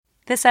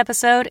This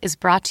episode is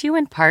brought to you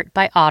in part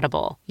by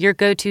Audible, your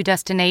go-to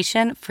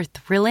destination for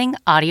thrilling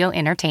audio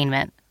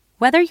entertainment.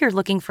 Whether you're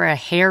looking for a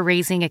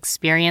hair-raising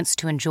experience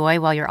to enjoy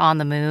while you're on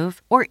the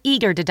move or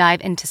eager to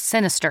dive into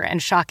sinister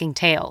and shocking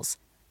tales,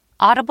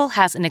 Audible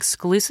has an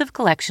exclusive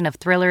collection of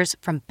thrillers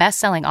from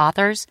best-selling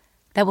authors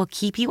that will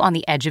keep you on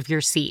the edge of your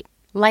seat,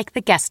 like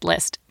The Guest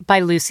List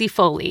by Lucy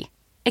Foley.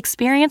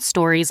 Experience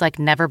stories like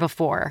never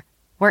before,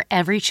 where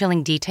every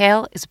chilling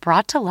detail is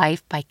brought to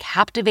life by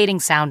captivating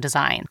sound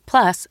design.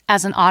 Plus,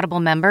 as an Audible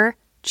member,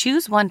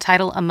 choose one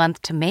title a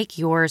month to make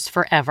yours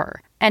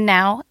forever. And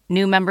now,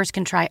 new members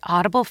can try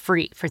Audible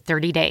free for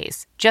 30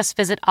 days. Just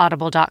visit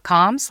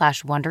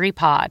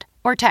audible.com/WonderyPod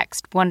or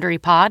text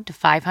WonderyPod to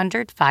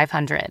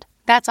 500-500.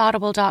 That's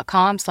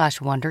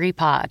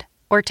audible.com/WonderyPod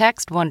or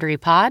text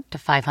WonderyPod to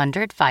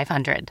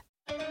 500-500.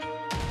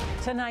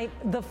 Tonight,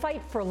 the fight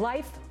for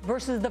life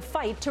versus the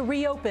fight to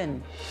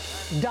reopen.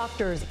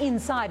 Doctors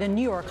inside a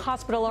New York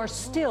hospital are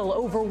still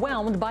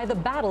overwhelmed by the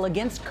battle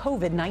against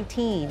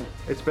COVID-19.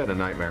 It's been a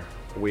nightmare.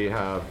 We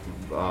have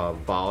a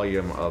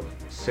volume of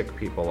sick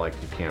people like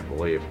you can't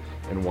believe.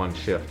 In one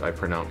shift, I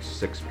pronounced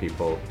 6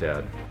 people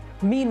dead.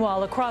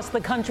 Meanwhile, across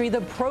the country,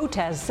 the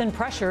protests and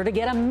pressure to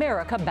get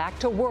America back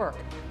to work.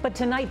 But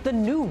tonight, the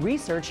new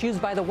research used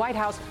by the White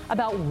House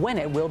about when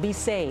it will be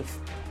safe.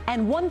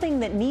 And one thing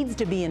that needs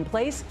to be in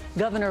place,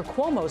 Governor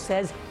Cuomo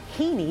says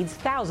he needs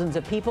thousands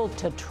of people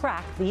to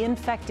track the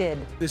infected.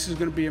 This is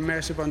going to be a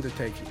massive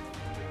undertaking.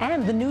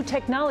 And the new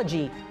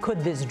technology.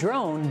 Could this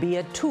drone be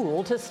a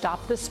tool to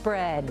stop the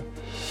spread?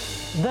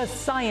 The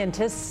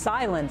scientists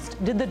silenced.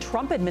 Did the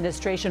Trump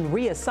administration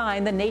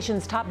reassign the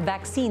nation's top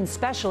vaccine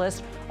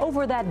specialist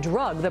over that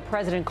drug the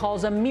president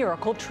calls a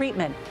miracle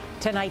treatment?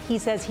 Tonight, he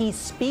says he's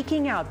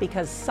speaking out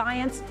because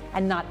science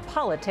and not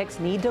politics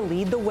need to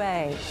lead the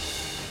way.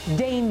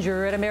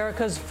 Danger at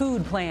America's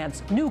food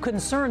plants. New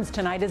concerns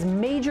tonight as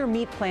major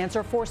meat plants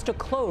are forced to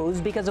close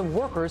because of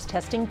workers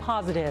testing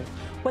positive.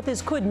 What this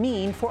could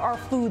mean for our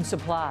food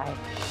supply.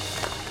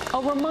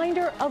 A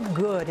reminder of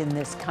good in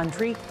this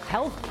country.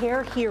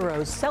 Healthcare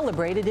heroes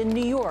celebrated in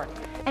New York.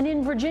 And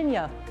in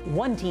Virginia,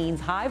 one teen's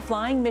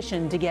high-flying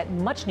mission to get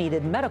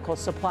much-needed medical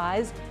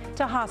supplies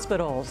to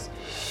hospitals.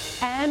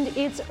 And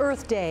it's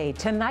Earth Day,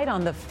 tonight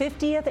on the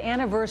 50th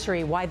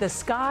anniversary, why the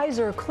skies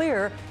are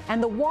clear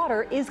and the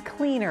water is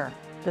cleaner.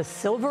 The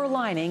silver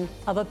lining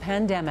of a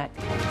pandemic.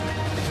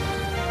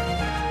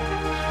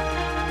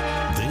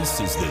 This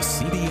is the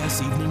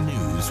CBS Evening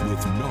News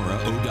with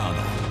Norah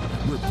O'Donnell,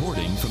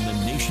 reporting from the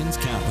nation's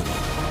capital.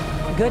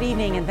 Good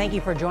evening, and thank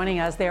you for joining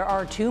us. There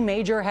are 2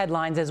 major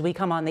headlines as we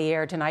come on the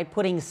air tonight,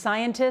 putting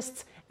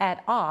scientists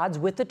at odds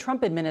with the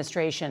Trump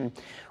administration.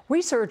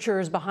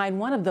 Researchers behind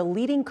one of the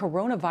leading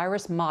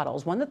coronavirus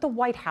models, one that the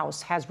White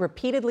House has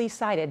repeatedly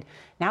cited,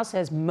 now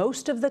says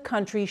most of the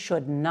country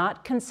should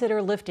not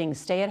consider lifting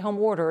stay-at-home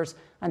orders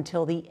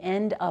until the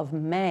end of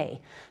May.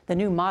 The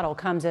new model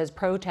comes as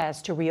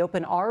protests to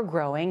reopen are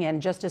growing,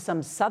 and just as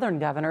some southern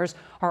governors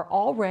are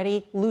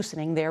already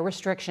loosening their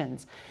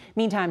restrictions.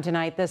 Meantime,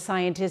 tonight, the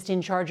scientist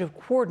in charge of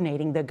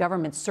coordinating the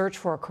government's search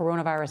for a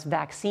coronavirus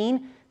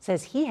vaccine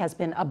says he has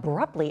been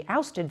abruptly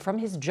ousted from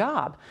his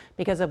job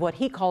because of what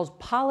he calls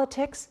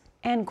politics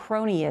and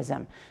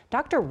cronyism.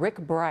 Dr. Rick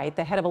Bright,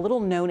 the head of a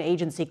little-known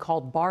agency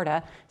called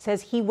BARDA,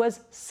 says he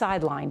was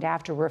sidelined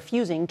after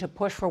refusing to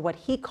push for what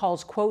he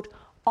calls, quote,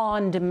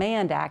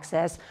 on-demand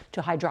access to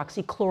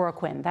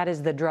hydroxychloroquine. That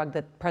is the drug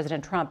that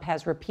President Trump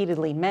has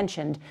repeatedly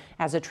mentioned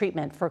as a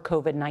treatment for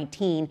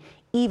COVID-19,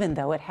 even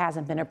though it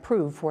hasn't been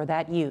approved for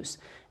that use.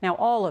 Now,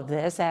 all of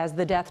this as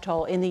the death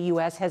toll in the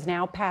U.S. has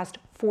now passed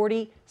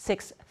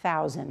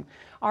 46,000.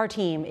 Our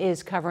team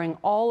is covering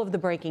all of the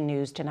breaking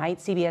news tonight.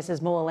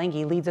 CBS's Mola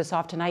Lenghi leads us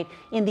off tonight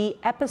in the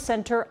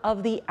epicenter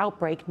of the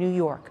outbreak, New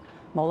York.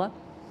 Mola?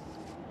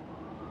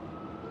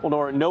 Well,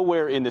 Norah,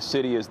 nowhere in the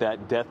city is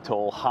that death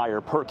toll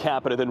higher per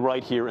capita than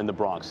right here in the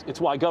Bronx.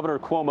 It's why Governor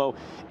Cuomo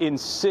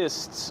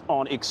insists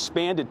on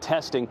expanded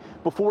testing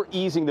before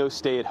easing those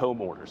stay-at-home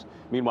orders.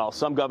 Meanwhile,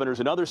 some governors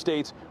in other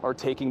states are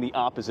taking the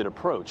opposite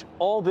approach.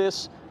 All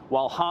this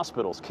while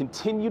hospitals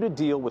continue to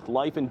deal with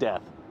life and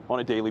death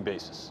on a daily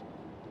basis.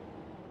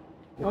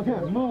 Okay,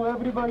 move,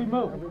 everybody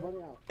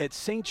move. At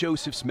St.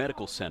 Joseph's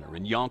Medical Center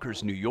in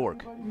Yonkers, New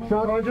York,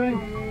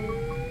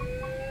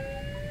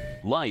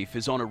 life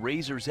is on a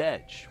razor's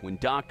edge when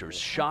doctors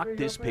shock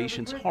this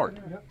patient's heart,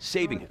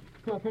 saving him.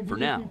 For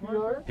now,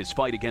 his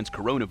fight against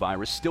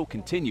coronavirus still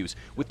continues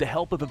with the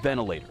help of a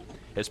ventilator.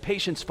 As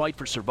patients fight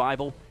for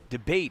survival,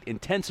 debate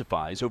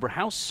intensifies over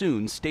how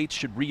soon states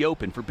should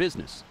reopen for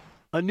business.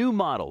 A new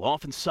model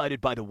often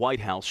cited by the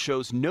White House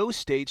shows no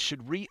states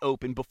should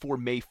reopen before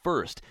May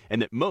 1st, and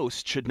that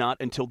most should not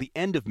until the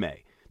end of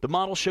May. The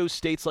model shows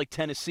states like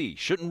Tennessee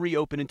shouldn't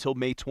reopen until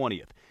May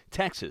 20th,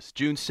 Texas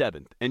June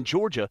 7th, and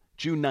Georgia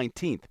June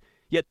 19th.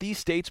 Yet these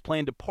states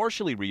plan to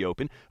partially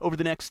reopen over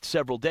the next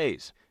several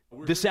days.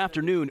 This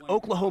afternoon,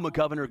 Oklahoma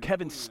Governor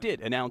Kevin Stitt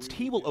announced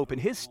he will open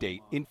his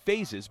state in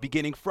phases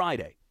beginning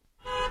Friday.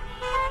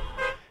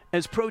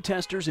 As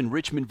protesters in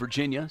Richmond,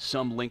 Virginia,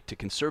 some linked to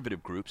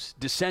conservative groups,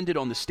 descended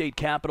on the state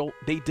capitol,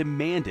 they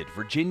demanded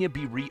Virginia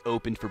be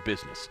reopened for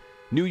business.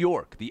 New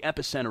York, the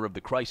epicenter of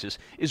the crisis,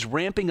 is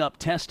ramping up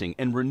testing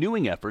and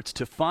renewing efforts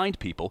to find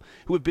people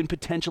who have been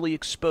potentially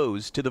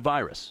exposed to the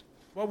virus.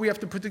 Well, we have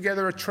to put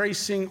together a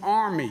tracing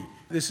army.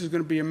 This is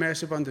going to be a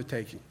massive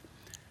undertaking.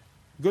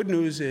 Good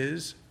news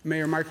is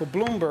Mayor Michael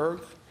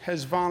Bloomberg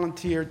has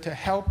volunteered to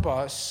help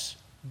us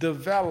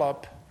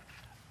develop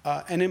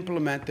and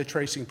implement the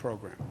tracing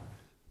program.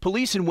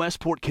 Police in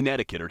Westport,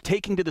 Connecticut are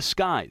taking to the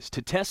skies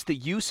to test the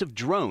use of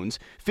drones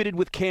fitted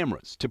with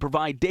cameras to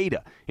provide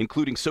data,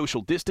 including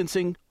social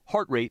distancing,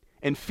 heart rate,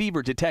 and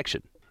fever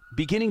detection.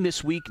 Beginning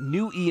this week,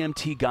 new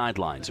EMT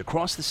guidelines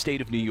across the state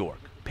of New York.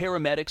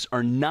 Paramedics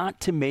are not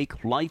to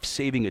make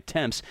life-saving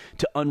attempts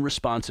to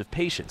unresponsive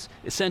patients.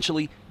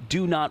 Essentially,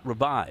 do not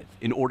revive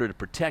in order to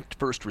protect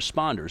first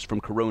responders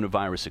from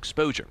coronavirus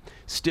exposure.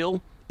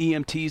 Still,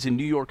 EMTs in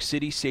New York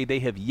City say they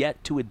have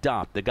yet to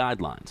adopt the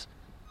guidelines.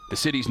 The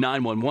city's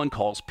 911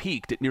 calls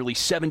peaked at nearly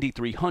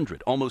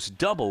 7,300, almost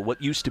double what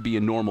used to be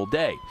a normal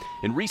day.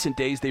 In recent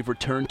days, they've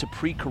returned to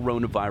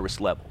pre-coronavirus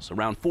levels,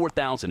 around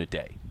 4,000 a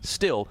day.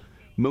 Still,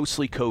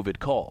 mostly COVID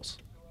calls.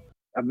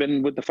 I've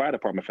been with the fire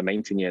department for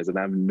 19 years, and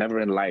I've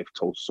never in life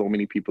told so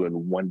many people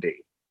in one day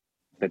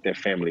that their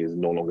family is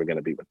no longer going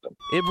to be with them.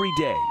 Every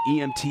day,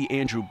 EMT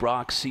Andrew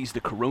Brock sees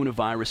the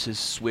coronavirus's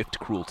swift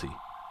cruelty.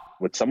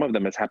 With some of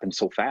them, it's happened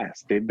so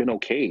fast. They've been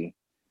okay,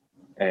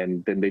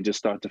 and then they just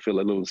start to feel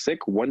a little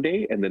sick one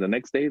day, and then the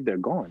next day, they're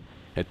gone.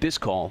 At this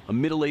call, a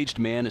middle-aged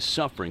man is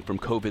suffering from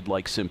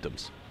COVID-like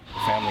symptoms.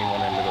 The family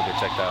wanted him to go get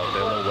checked out.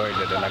 They're a little worried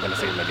that they're not going to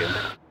see him again.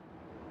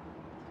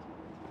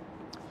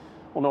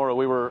 Well, Norah,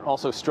 we were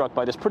also struck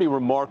by this pretty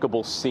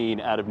remarkable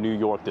scene out of New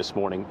York this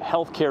morning.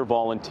 Healthcare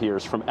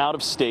volunteers from out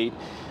of state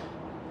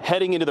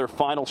heading into their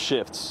final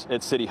shifts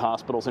at city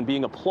hospitals and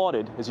being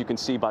applauded, as you can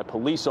see, by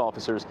police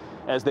officers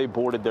as they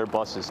boarded their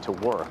buses to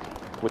work.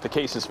 With the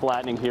cases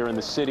flattening here in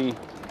the city,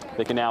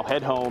 they can now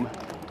head home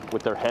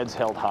with their heads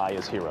held high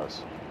as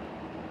heroes.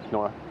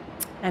 Norah.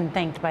 And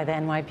thanked by the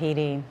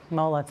NYPD.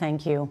 Mola,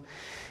 thank you.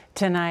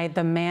 Tonight,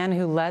 the man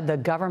who led the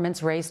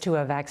government's race to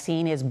a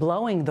vaccine is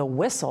blowing the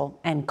whistle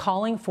and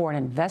calling for an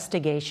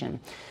investigation.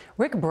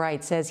 Rick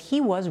Bright says he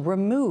was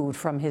removed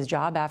from his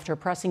job after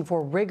pressing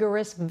for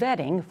rigorous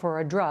vetting for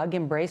a drug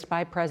embraced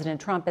by President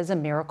Trump as a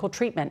miracle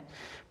treatment.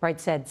 Bright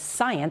said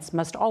science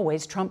must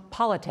always trump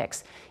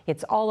politics.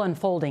 It's all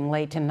unfolding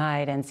late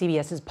tonight, and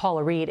CBS's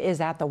Paula Reed is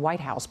at the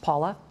White House.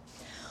 Paula?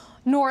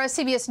 Norah,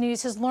 CBS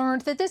News has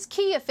learned that this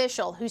key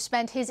official, who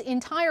spent his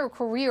entire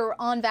career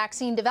on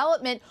vaccine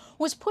development,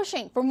 was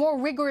pushing for more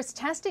rigorous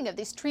testing of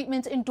these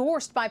treatments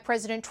endorsed by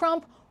President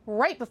Trump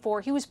right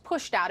before he was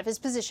pushed out of his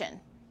position.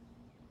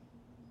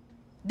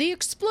 The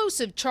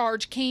explosive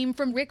charge came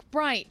from Rick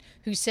Bright,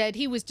 who said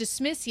he was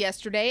dismissed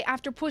yesterday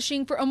after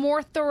pushing for a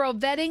more thorough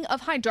vetting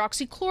of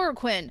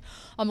hydroxychloroquine,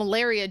 a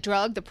malaria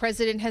drug the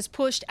president has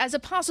pushed as a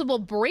possible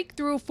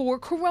breakthrough for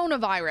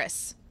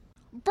coronavirus.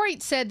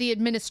 Bright said the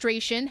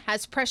administration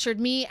has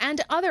pressured me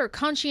and other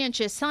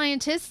conscientious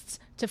scientists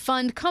to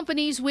fund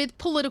companies with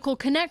political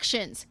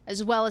connections,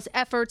 as well as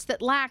efforts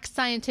that lack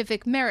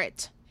scientific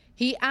merit.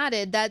 He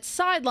added that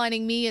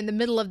sidelining me in the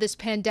middle of this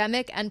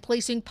pandemic and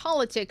placing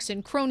politics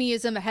and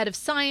cronyism ahead of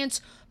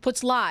science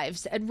puts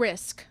lives at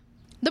risk.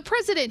 The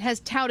president has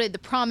touted the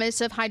promise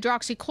of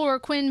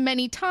hydroxychloroquine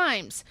many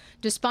times,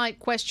 despite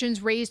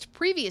questions raised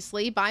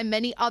previously by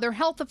many other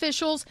health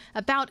officials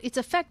about its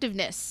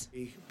effectiveness.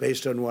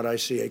 Based on what I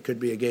see, it could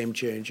be a game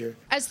changer.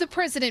 As the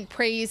president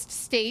praised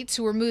states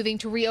who are moving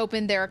to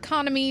reopen their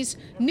economies,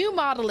 new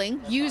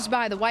modeling used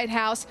by the White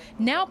House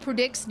now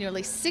predicts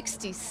nearly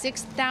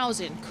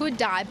 66,000 could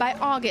die by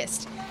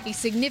August, a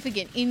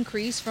significant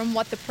increase from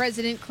what the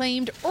president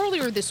claimed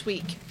earlier this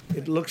week.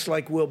 It looks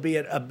like we'll be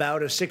at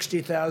about a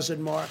 60,000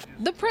 mark.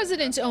 The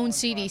president's own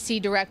CDC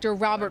director,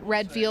 Robert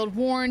Redfield,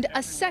 warned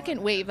a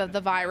second wave of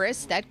the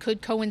virus that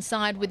could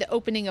coincide with the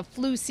opening of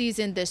flu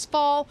season this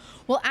fall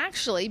will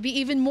actually be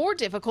even more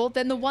difficult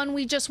than the one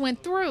we just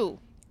went through.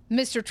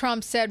 Mr.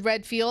 Trump said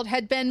Redfield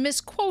had been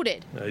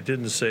misquoted. I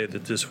didn't say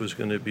that this was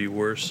going to be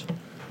worse.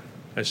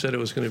 I said it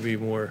was going to be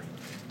more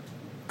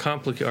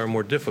complicated or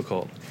more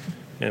difficult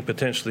and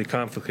potentially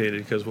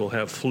complicated because we'll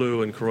have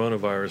flu and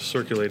coronavirus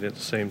circulating at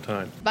the same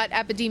time. But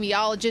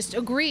epidemiologists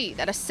agree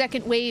that a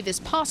second wave is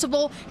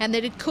possible and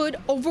that it could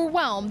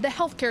overwhelm the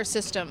healthcare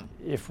system.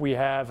 If we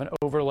have an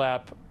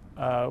overlap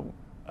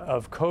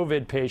of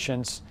COVID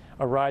patients,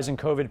 a rise in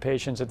COVID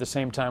patients at the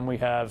same time we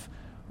have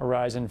a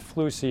rise in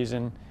flu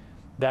season,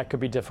 that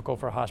could be difficult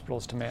for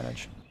hospitals to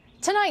manage.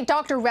 Tonight,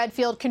 Dr.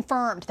 Redfield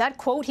confirmed that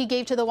quote he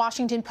gave to the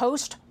Washington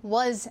Post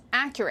was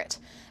accurate.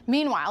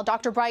 Meanwhile,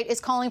 Dr. Bright is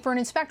calling for an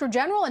inspector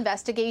general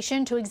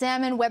investigation to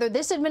examine whether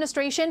this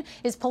administration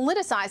is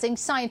politicizing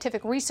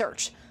scientific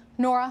research.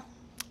 Norah?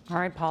 All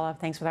right, Paula,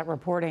 thanks for that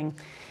reporting.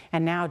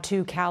 And now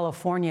to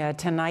California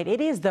tonight. It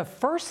is the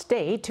first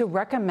state to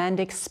recommend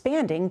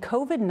expanding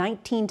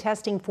COVID-19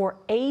 testing for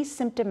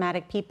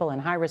asymptomatic people in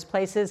high-risk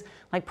places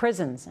like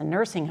prisons and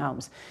nursing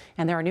homes.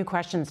 And there are new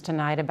questions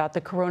tonight about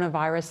the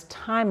coronavirus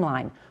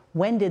timeline.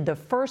 When did the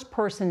first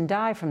person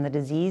die from the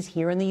disease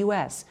here in the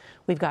U.S.?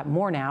 We've got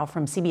more now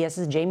from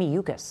CBS's Jamie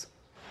Yukas.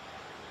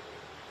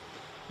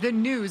 The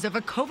news of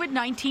a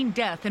COVID-19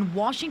 death in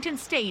Washington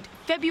state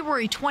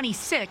February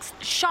 26th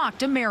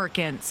shocked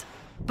Americans.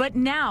 But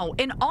now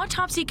an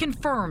autopsy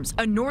confirms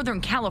a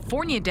Northern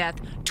California death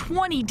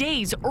 20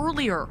 days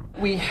earlier.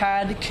 We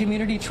had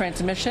community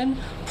transmission,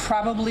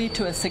 probably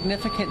to a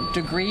significant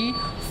degree,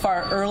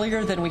 far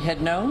earlier than we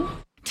had known.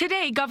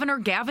 Today, Governor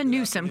Gavin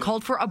Newsom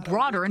called for a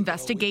broader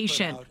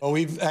investigation. Well,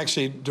 we've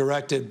actually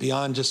directed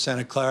beyond just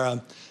Santa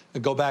Clara,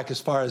 go back as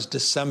far as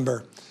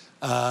December,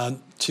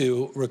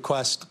 to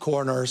request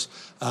coroner's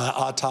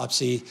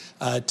autopsy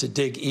to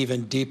dig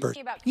even deeper.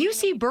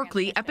 UC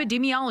Berkeley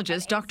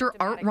epidemiologist Dr.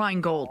 Art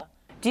Reingold.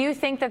 Do you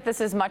think that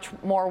this is much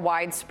more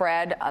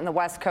widespread on the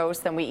West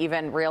Coast than we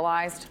even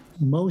realized?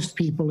 Most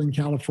people in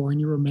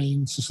California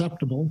remain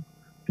susceptible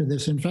to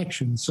this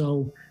infection.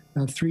 So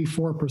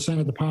 3-4%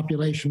 of the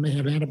population may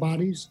have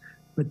antibodies,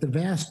 but the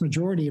vast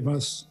majority of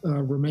us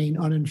remain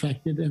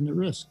uninfected and at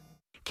risk.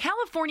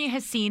 California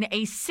has seen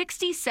a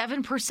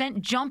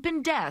 67% jump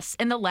in deaths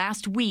in the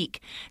last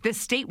week. The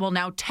state will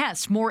now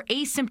test more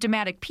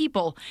asymptomatic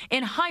people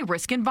in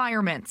high-risk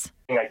environments.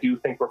 I do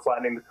think we're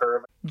flattening the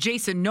curve.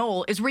 Jason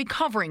Knoll is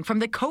recovering from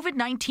the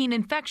COVID-19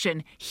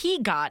 infection he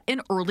got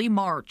in early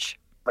March.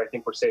 I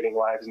think we're saving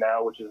lives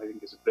now, which I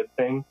think is a good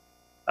thing.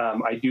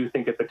 I do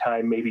think at the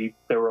time maybe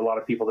there were a lot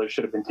of people that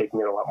should have been taking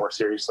it a lot more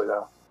seriously,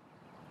 though.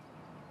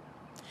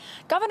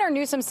 Governor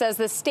Newsom says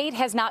the state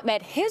has not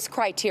met his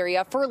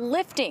criteria for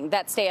lifting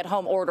that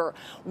stay-at-home order.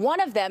 One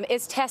of them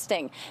is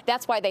testing.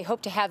 That's why they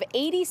hope to have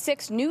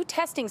 86 new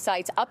testing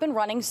sites up and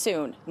running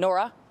soon.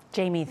 Norah?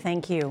 Jamie,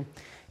 thank you.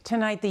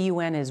 Tonight, the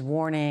UN is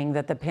warning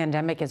that the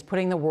pandemic is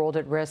putting the world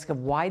at risk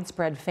of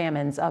widespread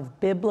famines of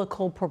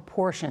biblical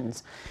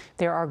proportions.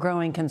 There are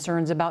growing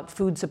concerns about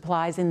food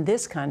supplies in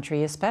this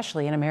country,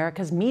 especially in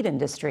America's meat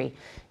industry.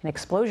 An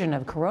explosion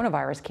of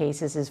coronavirus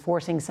cases is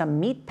forcing some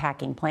meat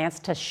packing plants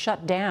to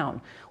shut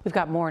down. We've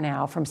got more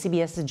now from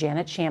CBS's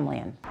Janet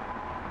Shamlian.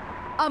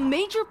 A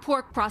major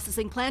pork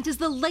processing plant is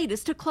the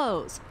latest to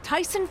close.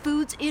 Tyson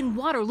Foods in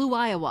Waterloo,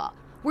 Iowa,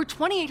 where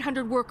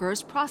 2,800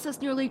 workers process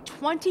nearly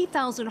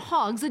 20,000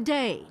 hogs a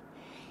day.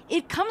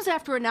 It comes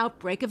after an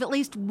outbreak of at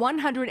least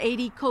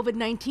 180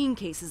 COVID-19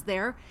 cases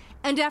there,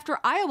 and after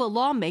Iowa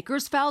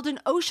lawmakers filed an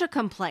OSHA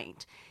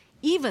complaint,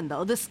 even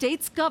though the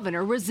state's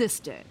governor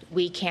resisted.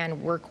 We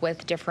can work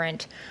with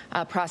different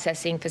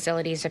processing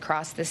facilities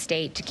across the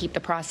state to keep the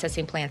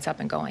processing plants up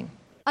and going.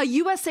 A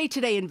USA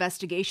Today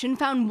investigation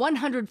found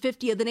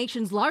 150 of the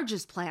nation's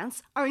largest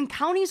plants are in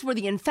counties where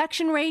the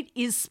infection rate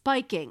is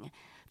spiking,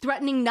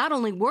 threatening not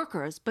only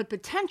workers, but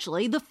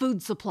potentially the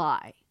food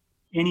supply.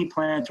 Any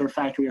plant or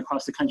factory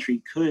across the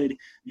country could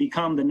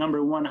become the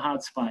 #1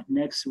 hotspot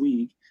next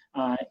week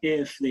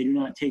if they do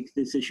not take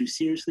this issue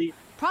seriously.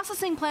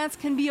 Processing plants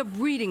can be a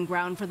breeding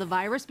ground for the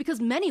virus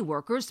because many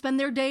workers spend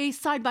their days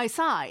side by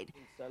side.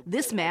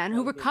 This man,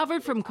 who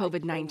recovered from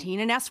COVID-19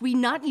 and asked we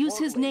not use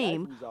his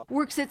name,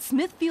 works at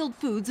Smithfield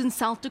Foods in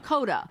South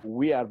Dakota.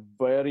 We are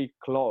very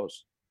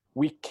close.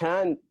 We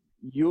can't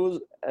use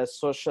a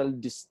social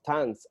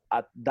distance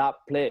at that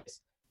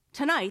place.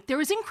 Tonight, there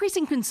is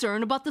increasing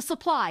concern about the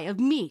supply of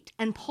meat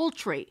and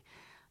poultry.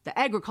 The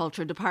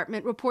Agriculture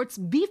Department reports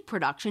beef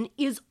production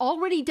is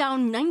already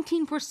down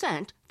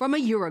 19% from a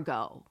year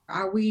ago.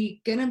 Are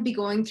we going to be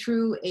going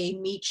through a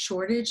meat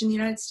shortage in the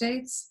United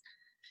States?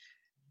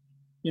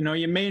 You know,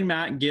 you may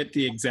not get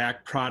the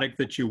exact product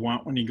that you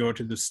want when you go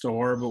to the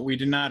store, but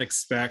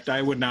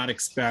I would not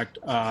expect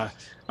a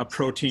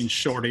protein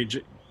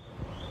shortage.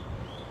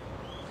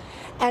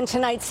 And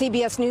tonight,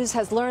 CBS News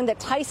has learned that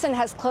Tyson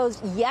has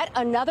closed yet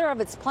another of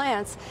its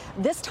plants,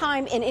 this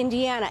time in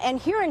Indiana. And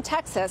here in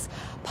Texas,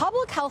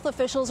 public health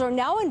officials are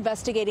now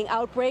investigating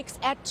outbreaks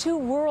at 2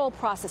 rural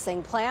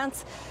processing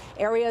plants,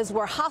 areas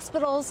where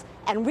hospitals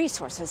and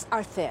resources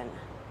are thin.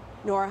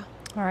 Norah?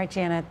 All right,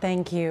 Janet,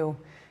 thank you.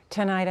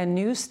 Tonight, a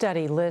new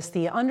study lists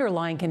the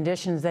underlying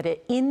conditions that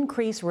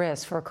increase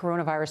risk for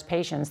coronavirus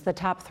patients. The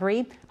top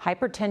 3,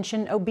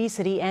 hypertension,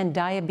 obesity, and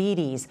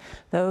diabetes.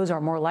 Those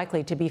are more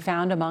likely to be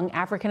found among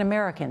African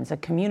Americans, a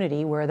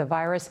community where the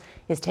virus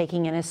is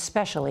taking an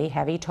especially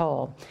heavy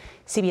toll.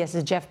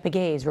 CBS's Jeff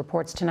Begays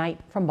reports tonight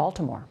from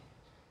Baltimore.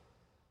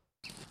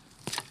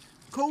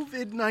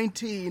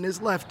 COVID-19 has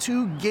left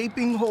 2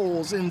 gaping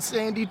holes in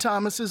Sandy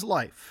Thomas's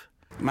life.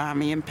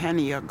 Mommy and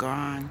Penny are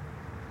gone.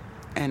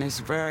 And it's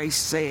very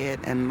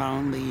sad and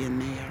lonely in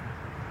there.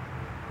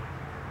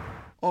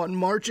 On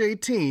March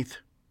 18th,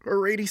 her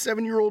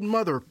 87-year-old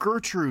mother,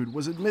 Gertrude,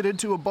 was admitted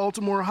to a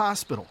Baltimore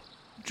hospital.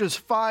 Just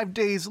 5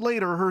 days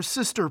later, her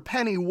sister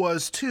Penny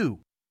was too.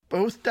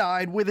 Both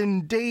died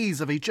within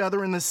days of each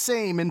other in the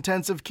same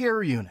intensive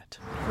care unit.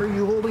 Are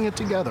you holding it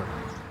together?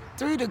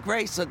 through the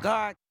grace of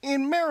God.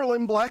 In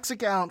Maryland, blacks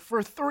account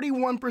for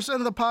 31%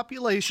 of the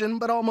population,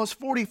 but almost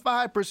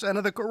 45%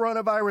 of the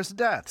coronavirus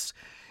deaths.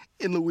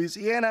 In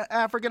Louisiana,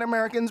 African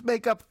Americans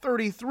make up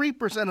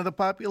 33% of the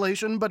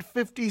population, but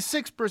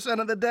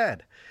 56% of the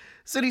dead.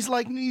 Cities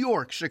like New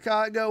York,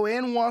 Chicago,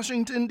 and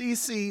Washington,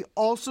 D.C.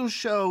 also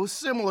show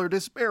similar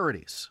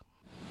disparities.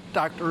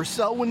 Dr.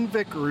 Selwyn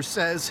Vickers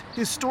says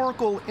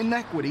historical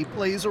inequity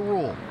plays a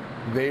role.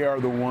 They are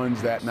the ones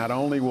that not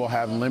only will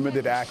have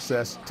limited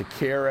access to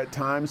care at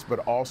times, but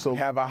also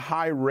have a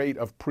high rate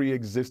of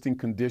pre-existing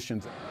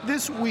conditions.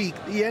 This week,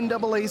 the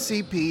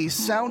NAACP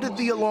sounded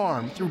the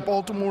alarm through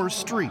Baltimore's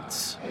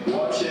streets.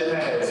 Wash your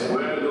hands,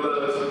 wear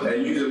gloves,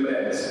 and use a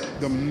mask.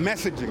 The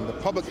messaging, the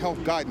public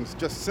health guidance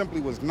just simply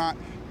was not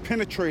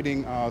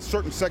penetrating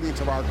certain segments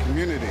of our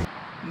community.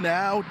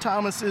 Now,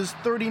 Thomas's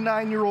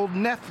 39-year-old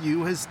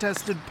nephew has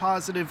tested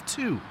positive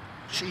too.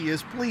 She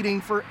is pleading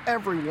for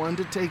everyone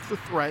to take the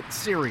threat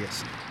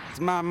seriously.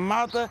 My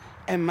mother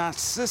and my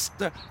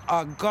sister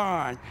are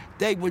gone.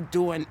 They were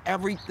doing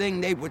everything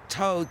they were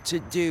told to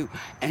do,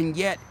 and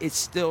yet it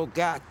still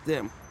got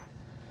them.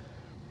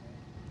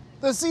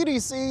 The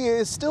CDC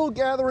is still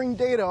gathering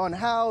data on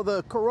how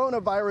the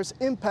coronavirus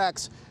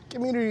impacts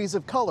communities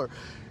of color.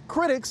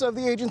 Critics of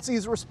the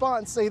agency's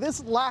response say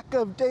this lack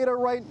of data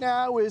right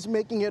now is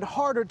making it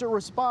harder to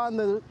respond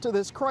to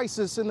this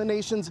crisis in the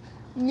nation's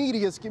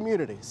neediest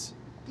communities.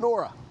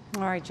 Norah.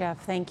 All right,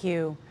 Jeff, thank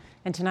you.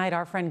 And tonight,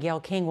 our friend Gail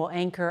King will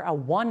anchor a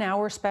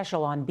one-hour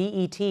special on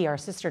BET, our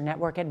sister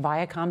network at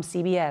Viacom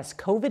CBS,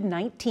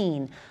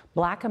 COVID-19,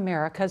 Black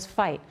America's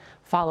Fight,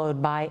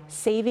 followed by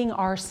Saving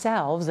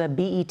Ourselves, a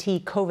BET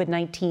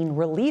COVID-19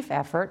 relief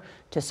effort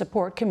to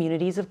support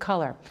communities of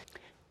color.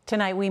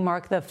 Tonight, we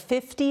mark the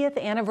 50th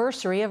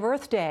anniversary of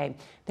Earth Day.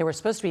 There were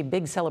supposed to be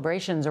big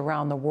celebrations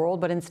around the world,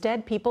 but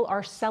instead, people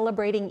are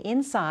celebrating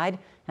inside,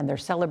 and they're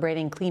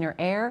celebrating cleaner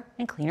air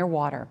and cleaner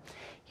water.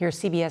 Here's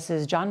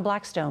CBS's John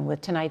Blackstone with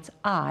tonight's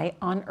Eye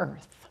on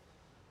Earth.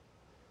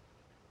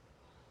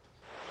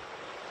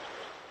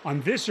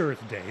 On this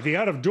Earth Day, the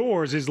out of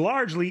doors is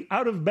largely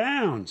out of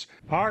bounds.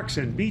 Parks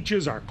and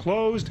beaches are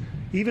closed.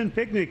 Even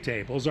picnic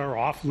tables are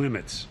off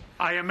limits.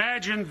 I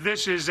imagine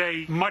this is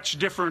a much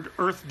different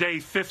Earth Day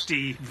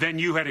 50 than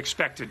you had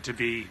expected to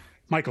be.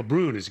 Michael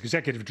Brune is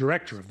executive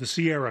director of the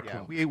Sierra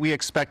Club. We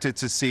expected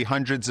to see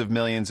hundreds of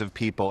millions of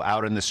people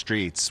out in the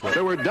streets.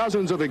 There were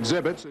dozens of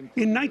exhibits.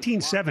 In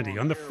 1970,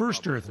 on the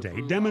first Earth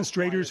Day,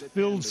 demonstrators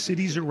filled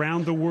cities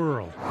around the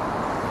world.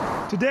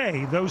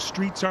 Today, those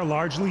streets are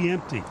largely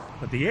empty,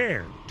 but the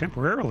air,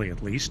 temporarily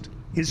at least,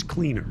 is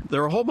cleaner.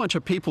 There are a whole bunch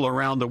of people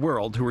around the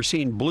world who are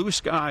seeing blue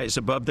skies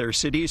above their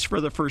cities for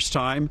the first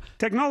time.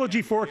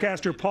 Technology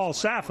forecaster Paul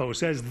Saffo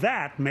says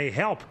that may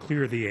help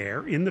clear the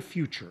air in the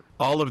future.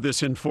 All of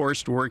this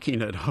enforced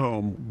working at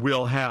home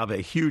will have a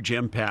huge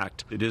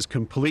impact. It is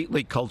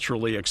completely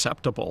culturally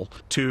acceptable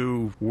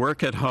to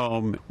work at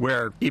home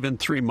where even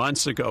 3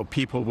 months ago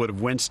people would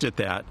have winced at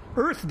that.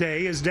 Earth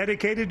Day is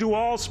dedicated to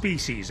all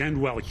species,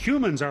 and while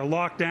humans are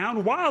locked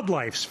down,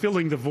 wildlife's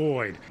filling the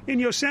void. In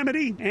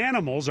Yosemite,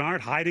 animals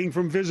aren't hiding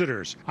from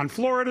visitors. On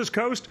Florida's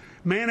coast,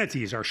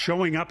 manatees are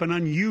showing up in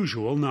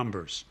unusual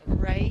numbers.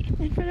 Right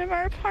in front of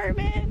our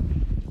apartment.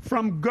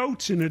 From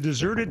goats in a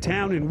deserted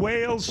town in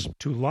Wales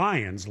to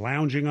lions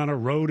lounging on a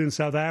road in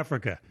South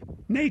Africa,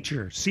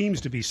 nature seems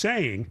to be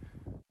saying,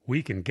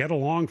 we can get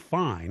along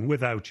fine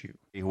without you.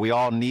 We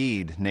all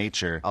need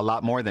nature a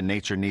lot more than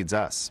nature needs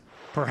us.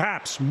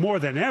 Perhaps more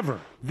than ever,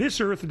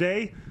 this Earth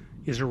Day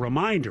is a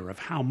reminder of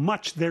how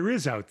much there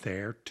is out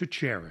there to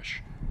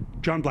cherish.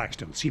 John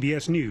Blackstone,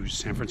 CBS News,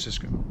 San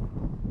Francisco.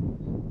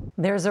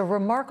 There's a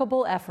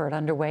remarkable effort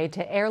underway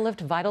to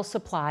airlift vital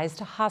supplies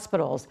to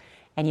hospitals,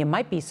 and you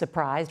might be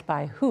surprised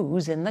by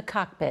who's in the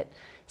cockpit.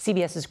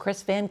 CBS's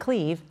Chris Van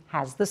Cleve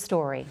has the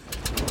story.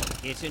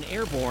 It's an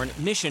airborne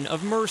mission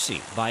of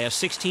mercy by a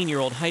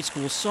 16-year-old high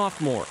school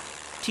sophomore.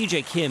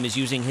 TJ Kim is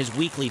using his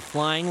weekly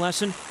flying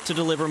lesson to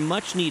deliver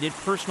much-needed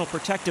personal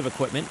protective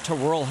equipment to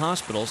rural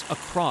hospitals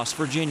across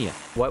Virginia.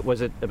 What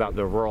was it about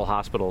the rural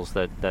hospitals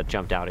that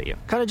jumped out at you?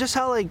 Kind of just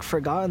how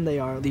forgotten they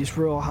are, these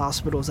rural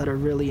hospitals that are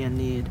really in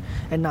need,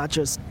 and not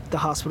just the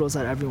hospitals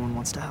that everyone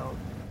wants to help.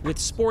 With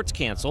sports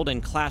canceled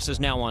and classes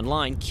now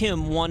online,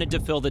 Kim wanted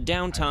to fill the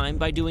downtime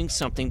by doing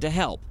something to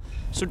help.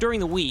 So during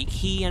the week,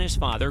 he and his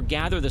father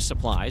gather the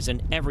supplies,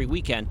 and every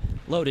weekend,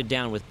 loaded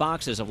down with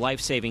boxes of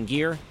life-saving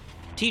gear,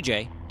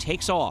 TJ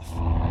takes off.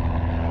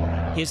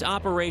 His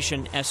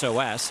Operation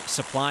SOS,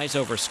 Supplies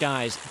Over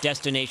Skies,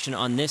 destination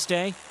on this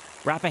day,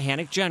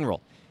 Rappahannock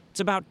General. It's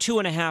about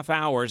 2.5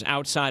 hours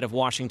outside of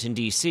Washington,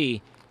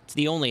 D.C. It's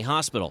the only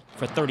hospital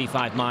for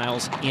 35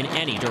 miles in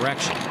any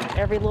direction.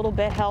 Every little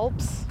bit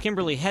helps.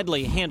 Kimberly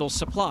Headley handles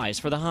supplies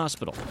for the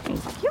hospital.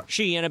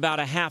 She and about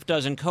a half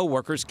dozen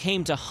co-workers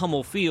came to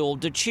Hummel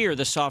Field to cheer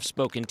the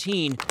soft-spoken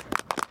teen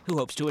who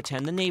hopes to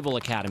attend the Naval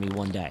Academy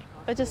one day.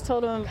 I just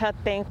told him how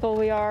thankful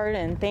we are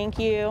and thank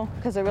you,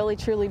 because I really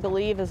truly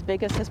believe as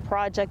big as his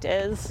project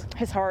is,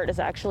 his heart is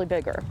actually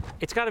bigger.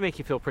 It's got to make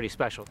you feel pretty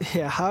special.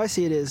 Yeah, how I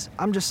see it is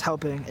I'm just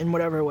helping in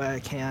whatever way I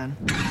can.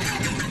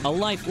 A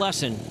life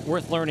lesson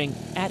worth learning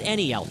at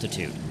any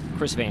altitude.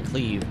 Chris Van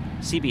Cleve,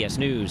 CBS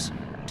News,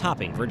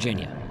 Topping,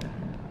 Virginia.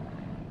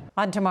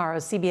 On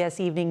tomorrow's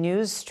CBS Evening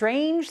News,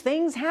 strange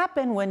things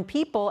happen when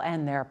people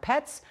and their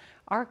pets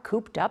are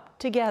cooped up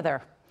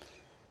together.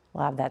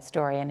 We'll have that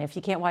story. And if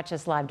you can't watch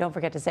us live, don't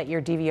forget to set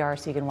your DVR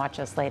so you can watch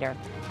us later.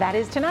 That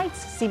is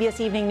tonight's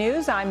CBS Evening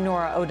News. I'm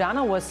Norah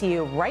O'Donnell. We'll see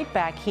you right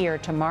back here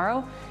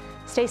tomorrow.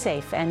 Stay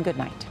safe and good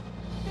night.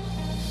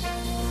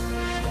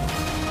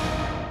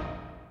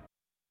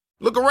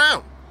 Look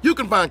around. You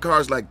can find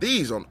cars like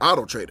these on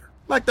AutoTrader,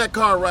 like that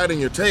car riding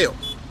your tail.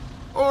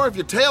 Or if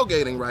you're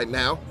tailgating right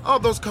now, all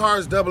those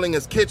cars doubling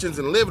as kitchens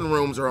and living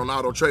rooms are on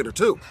AutoTrader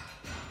too.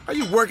 Are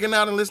you working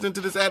out and listening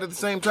to this ad at the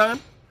same time?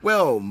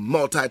 Well,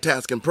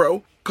 multitasking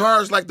pro,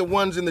 cars like the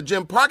ones in the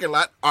gym parking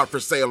lot are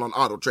for sale on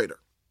AutoTrader.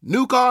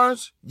 New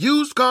cars,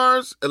 used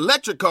cars,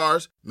 electric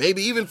cars,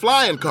 maybe even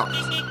flying cars.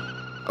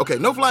 Okay,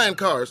 no flying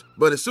cars,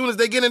 but as soon as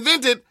they get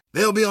invented,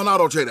 they'll be on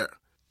AutoTrader.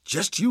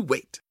 Just you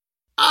wait.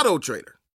 AutoTrader.